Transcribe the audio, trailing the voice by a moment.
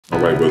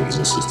Alright, brothers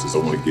and sisters, I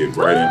want to get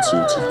right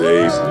into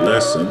today's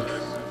lesson.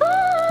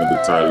 And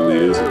the title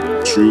is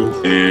True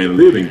and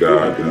Living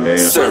God, the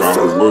Man's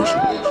Proper Worship.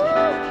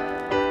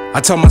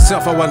 I told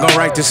myself I wasn't gonna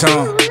write this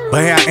song,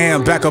 but here I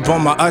am, back up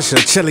on my Usher.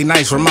 Chilly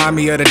nights remind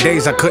me of the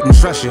days I couldn't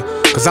trust you,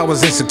 cause I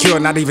was insecure,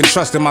 not even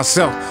trusting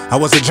myself. I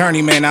was a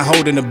journeyman, not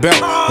holding the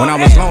belt. When I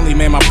was lonely,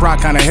 man, my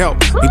pride kinda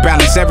helped me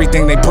balance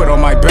everything they put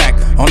on my back.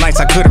 On nights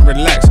I couldn't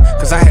relax,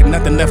 cause I had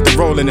nothing left to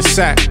roll in the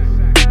sack.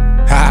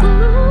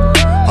 Ha.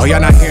 Oh, y'all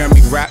not hearing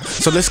me rap,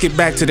 so let's get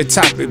back to the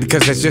topic,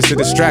 because that's just a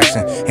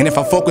distraction. And if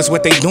I focus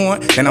what they doing,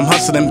 then I'm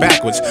hustling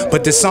backwards.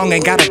 But this song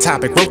ain't got a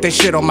topic, wrote that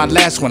shit on my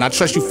last one. I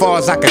trust you far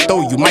as I can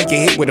throw you, might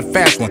get hit with a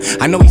fast one.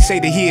 I know he say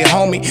that he a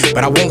homie,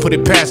 but I won't put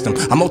it past him.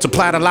 I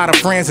multiplied a lot of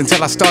friends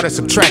until I started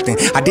subtracting.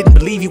 I didn't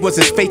believe he was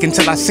as fake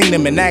until I seen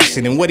him in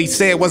action. And what he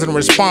said wasn't a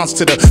response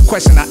to the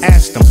question I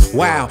asked him.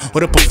 Wow,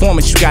 what a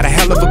performance, you got a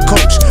hell of a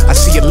coach. I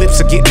see your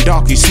lips are getting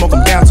dark, you smoke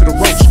them down to the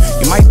roach.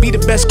 You might be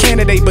the best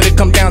candidate, but it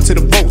come down to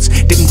the votes.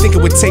 Didn't think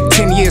it would take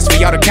 10 years for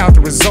y'all to count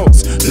the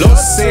results. Lord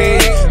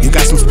said, you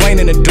got some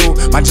explaining to do.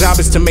 My job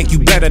is to make you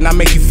better, not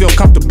make you feel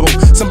comfortable.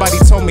 Somebody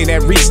told me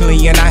that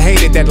recently and I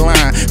hated that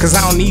line, cause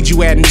I don't need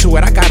you adding to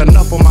it, I got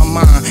enough on my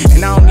mind.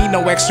 And I don't need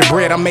no extra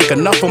bread, I make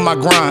enough on my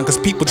grind. Cause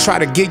people try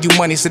to give you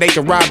money so they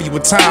can rob you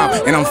with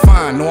time. And I'm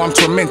fine, no, I'm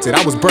tormented,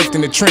 I was birthed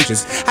in the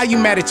trenches. How you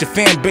mad at your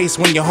fan base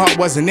when your heart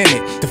wasn't in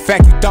it? The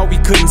fact you thought we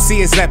couldn't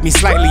see us left me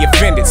slightly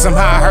offended.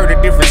 Somehow I heard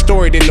a different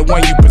story than the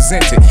one you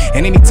presented.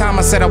 And anytime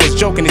I said I was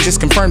joking, it just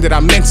confirmed that I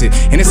meant it.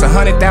 And it's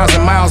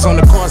 100,000 miles on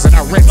the cars that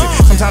I rented.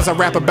 Sometimes I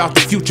rap about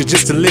the future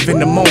just to live in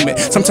the moment.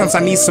 Sometimes I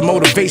need some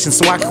motivation,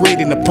 so I create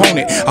an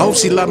opponent. I hope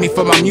she love me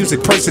for my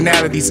music,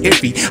 personality's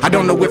iffy. I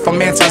don't know if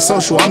I'm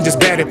antisocial, I'm just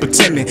bad at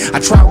pretending. I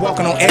try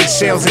walking on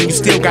eggshells and you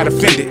still got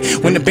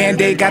offended. When the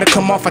band-aid gotta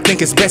come off, I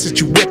think it's best that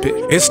you rip it.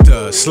 It's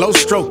the slow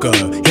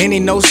stroker, Henny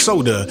no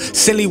soda.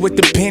 Silly with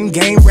the pen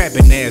game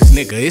rapping ass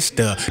nigga. It's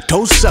the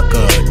toe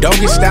sucker,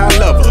 doggy style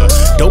lover.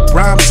 Dope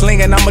rhyme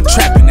slinging, I'm a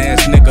trapping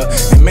ass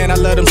nigga. And man, I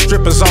love them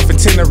strippers off and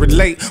tend to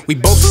relate. We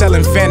both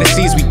selling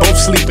fantasies, we both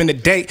sleeping to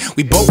date.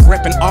 We both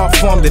repping art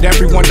form that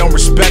everyone don't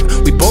respect.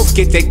 We both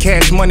get that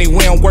cash money, we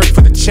don't work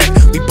for the check.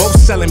 We both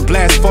selling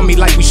blast for me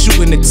like we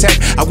shooting the tech.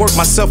 I work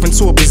myself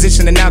into a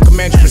position and now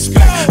command your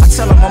respect. I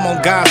tell them I'm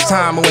on God's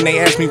time when they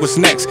ask me what's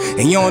next.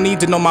 And you don't need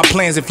to know my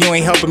plans if you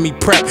ain't helping me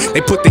prep.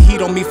 They put the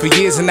heat on me for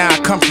years and now I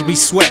comfortably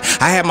sweat.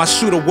 I had my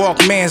shooter walk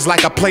mans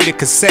like I played a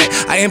cassette.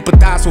 I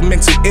empathize with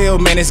mental ill,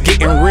 man, it's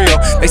getting real.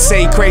 They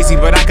say he crazy,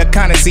 but I could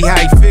kinda see how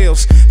he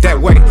feels. That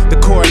way, the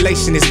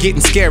correlation is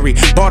getting scary.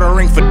 Bought a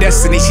ring for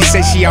destiny, she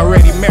said she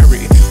already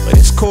married. But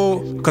it's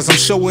cool, cause I'm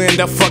sure we'll end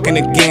up fucking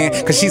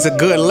again. Cause she's a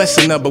good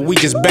listener, but we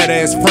just better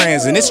as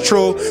friends. And it's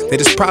true that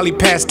it's probably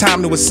past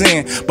time to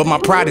ascend, but my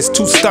pride is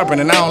too stubborn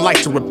and I don't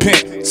like to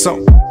repent, so.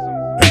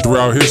 And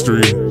throughout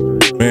history,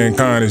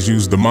 mankind has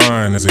used the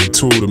mind as a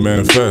tool to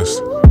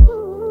manifest.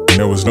 When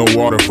there was no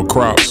water for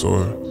crops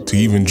or to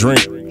even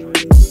drink,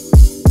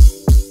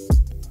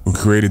 we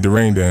created the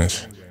rain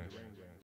dance.